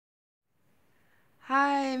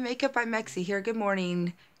Hi, Makeup by Mexi here. Good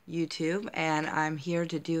morning, YouTube, and I'm here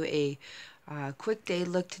to do a quick day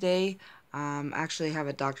look today. Actually, I have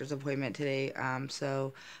a doctor's appointment today,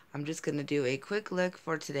 so I'm just going to do a quick look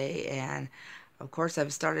for today. And of course,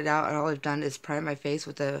 I've started out, and all I've done is prime my face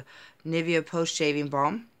with a Nivea Post Shaving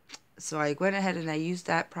Balm. So I went ahead and I used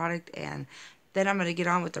that product, and then I'm going to get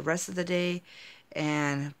on with the rest of the day.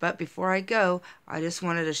 But before I go, I just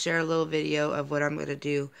wanted to share a little video of what I'm going to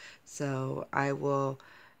do. So I will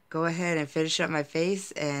go ahead and finish up my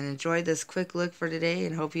face and enjoy this quick look for today,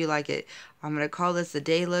 and hope you like it. I'm going to call this the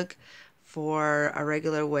day look for a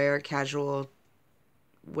regular wear, casual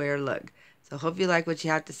wear look. So hope you like what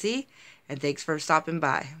you have to see, and thanks for stopping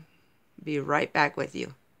by. Be right back with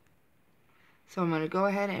you. So I'm going to go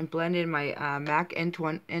ahead and blend in my MAC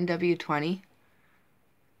NW20.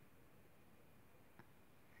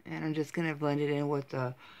 And I'm just going to blend it in with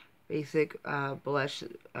the basic blush,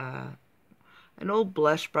 an old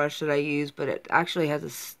blush brush that I use, but it actually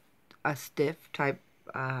has a stiff type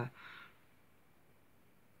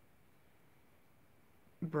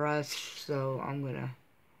brush, so I'm going to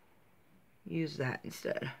use that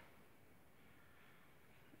instead.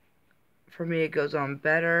 For me, it goes on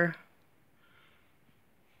better,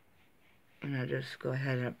 and I just go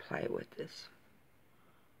ahead and apply it with this.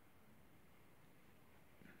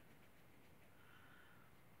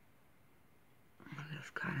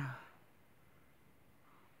 Just kind of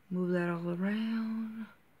move that all around.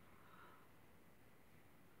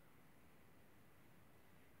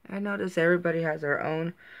 I notice everybody has their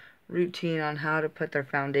own routine on how to put their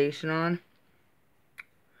foundation on,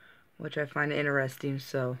 which I find interesting,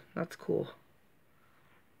 so that's cool.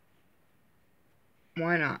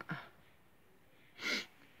 Why not?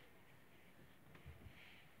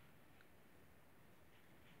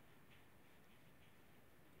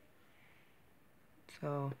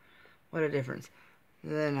 So, what a difference.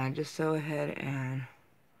 Then I just go ahead and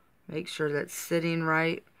make sure that's sitting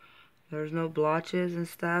right. There's no blotches and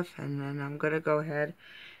stuff. And then I'm going to go ahead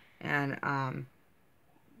and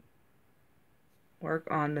work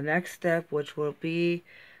on the next step, which will be,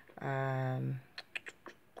 I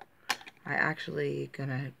actually going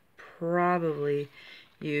to probably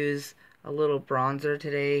use a little bronzer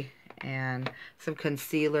today and some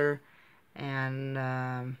concealer, and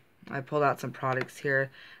I pulled out some products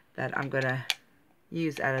here that I'm going to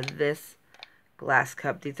use out of this glass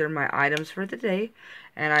cup. These are my items for the day,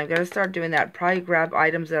 and I'm going to start doing that. Probably grab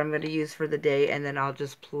items that I'm going to use for the day, and then I'll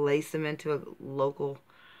just place them into a local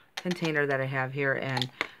container that I have here, and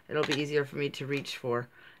it'll be easier for me to reach for.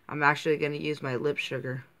 I'm actually going to use my lip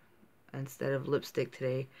sugar instead of lipstick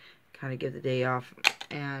today, kind of give the day off,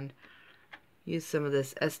 and use some of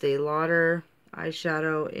this Estee Lauder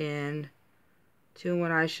eyeshadow in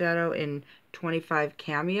 2-in-1 eyeshadow in 25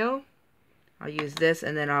 Cameo. I'll use this,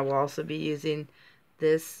 and then I will also be using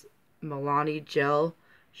this Milani Gel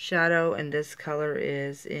shadow, and this color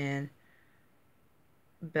is in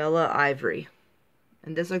Bella Ivory.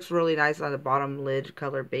 And this looks really nice on the bottom lid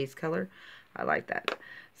color, base color. I like that.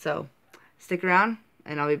 So, stick around,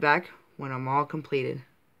 and I'll be back when I'm all completed.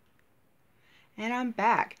 And I'm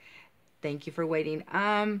back. Thank you for waiting.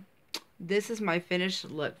 This is my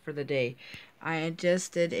finished look for the day. I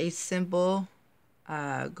just did a simple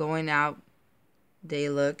going out day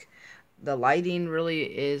look. The lighting really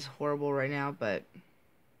is horrible right now, but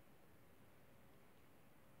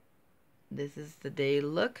this is the day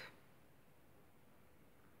look.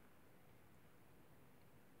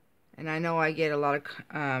 And I know I get a lot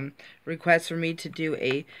of requests for me to do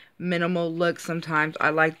a minimal look sometimes.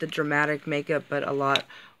 I like the dramatic makeup, but a lot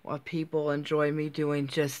of people enjoy me doing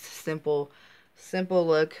just simple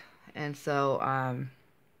look. And so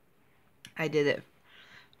I did it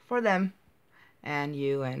for them and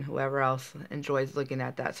you and whoever else enjoys looking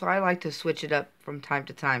at that. So I like to switch it up from time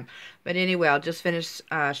to time. But anyway, I'll just finish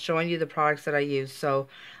showing you the products that I use. So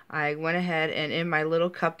I went ahead, and in my little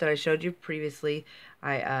cup that I showed you previously,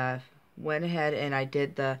 I went ahead and I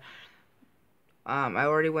did the, I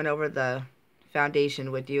already went over the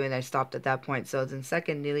foundation with you, and I stopped at that point. So then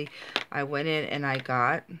secondly, I went in and I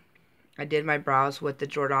did my brows with the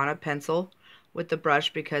Jordana pencil with the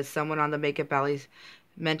brush, because someone on the Makeup Alley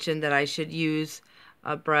mentioned that I should use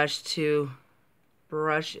a brush to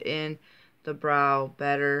brush in the brow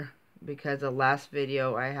better, because the last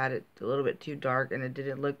video I had it a little bit too dark and it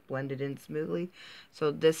didn't look blended in smoothly.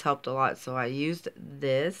 So this helped a lot, so I used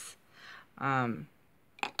this. And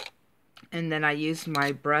then I used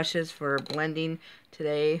my brushes for blending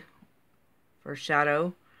today for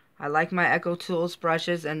shadow. I like my Echo Tools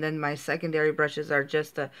brushes, and then my secondary brushes are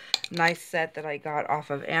just a nice set that I got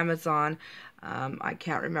off of Amazon. I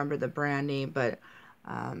can't remember the brand name, but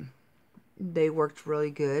They worked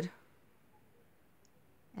really good.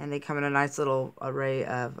 And they come in a nice little array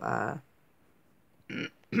of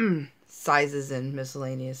sizes and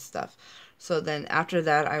miscellaneous stuff. So then after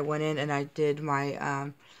that, I went in and I did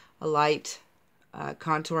my a light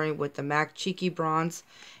contouring with the MAC Cheeky Bronze,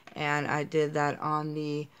 and I did that on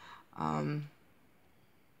the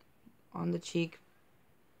cheek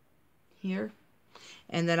here.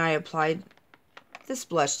 And then I applied this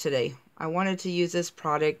blush today. I wanted to use this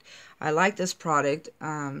product. I like this product.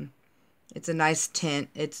 It's a nice tint.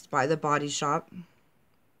 It's by the Body Shop.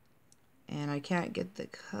 And I can't get the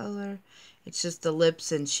color. It's just the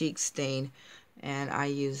lips and cheek stain. And I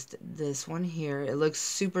used this one here. It looks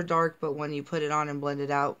super dark, but when you put it on and blend it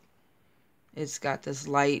out, it's got this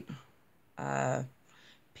light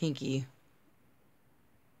pinky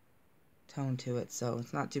tone to it. So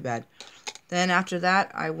it's not too bad. Then after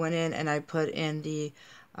that, I went in and I put in the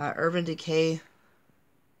Urban Decay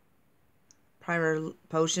primer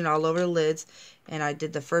potion all over the lids, and I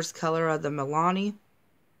did the first color of the Milani.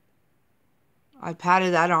 I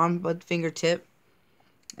patted that on with fingertip,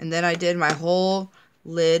 and then I did my whole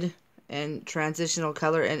lid in transitional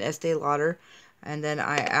color in Estee Lauder, and then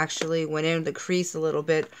I actually went in the crease a little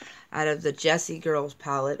bit out of the Jessie Girls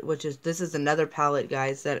palette, this is another palette,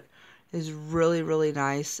 guys, that is really, really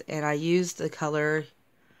nice, and I used the color,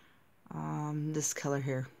 this color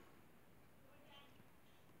here.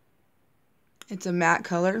 It's a matte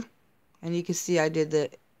color, and you can see I did I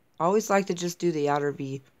always like to just do the outer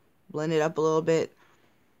V, blend it up a little bit,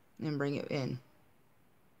 and bring it in.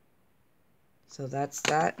 So that's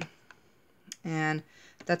that, and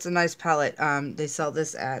that's a nice palette. They sell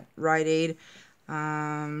this at Rite Aid.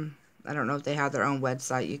 I don't know if they have their own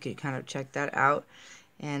website. You could kind of check that out,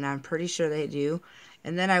 and I'm pretty sure they do.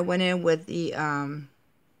 And then I went in with the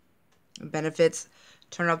Benefits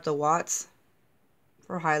Turn Up the Watts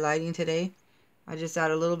for highlighting today. I just add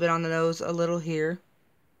a little bit on the nose, a little here,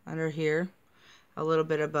 under here, a little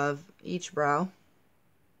bit above each brow.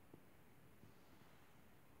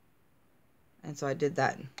 And so I did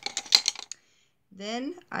that.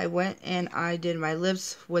 Then I went and I did my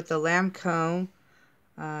lips with the Lancome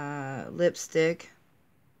lipstick.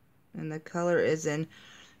 And the color is in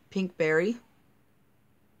Pink Berry.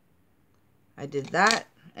 I did that.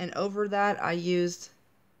 And over that I used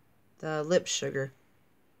the Lip Sugar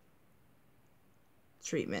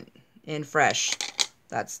treatment in Fresh.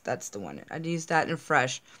 That's the one. I used that in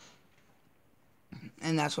Fresh.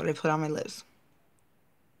 And that's what I put on my lips.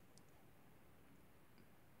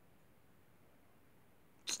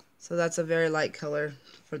 So that's a very light color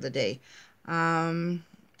for the day. And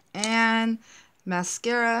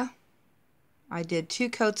mascara. I did 2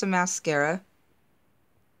 coats of mascara.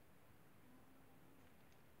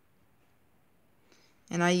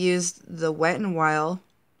 And I used the Wet n Wild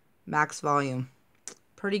Max Volume.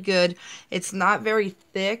 Pretty good. It's not very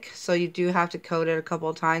thick, so you do have to coat it a couple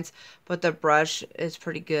of times, but the brush is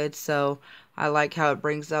pretty good, so I like how it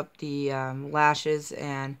brings up the lashes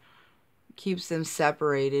and keeps them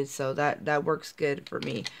separated, so that works good for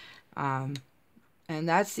me. And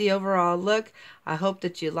that's the overall look. I hope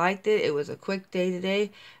that you liked it. It was a quick day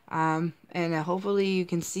today, and hopefully you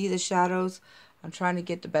can see the shadows. I'm trying to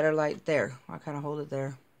get the better light there. I'll kind of hold it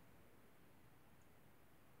there.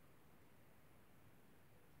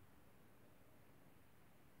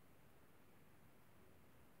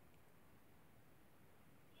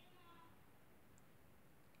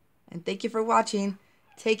 And thank you for watching.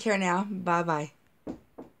 Take care now. Bye-bye.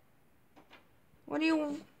 What do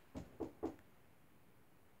you...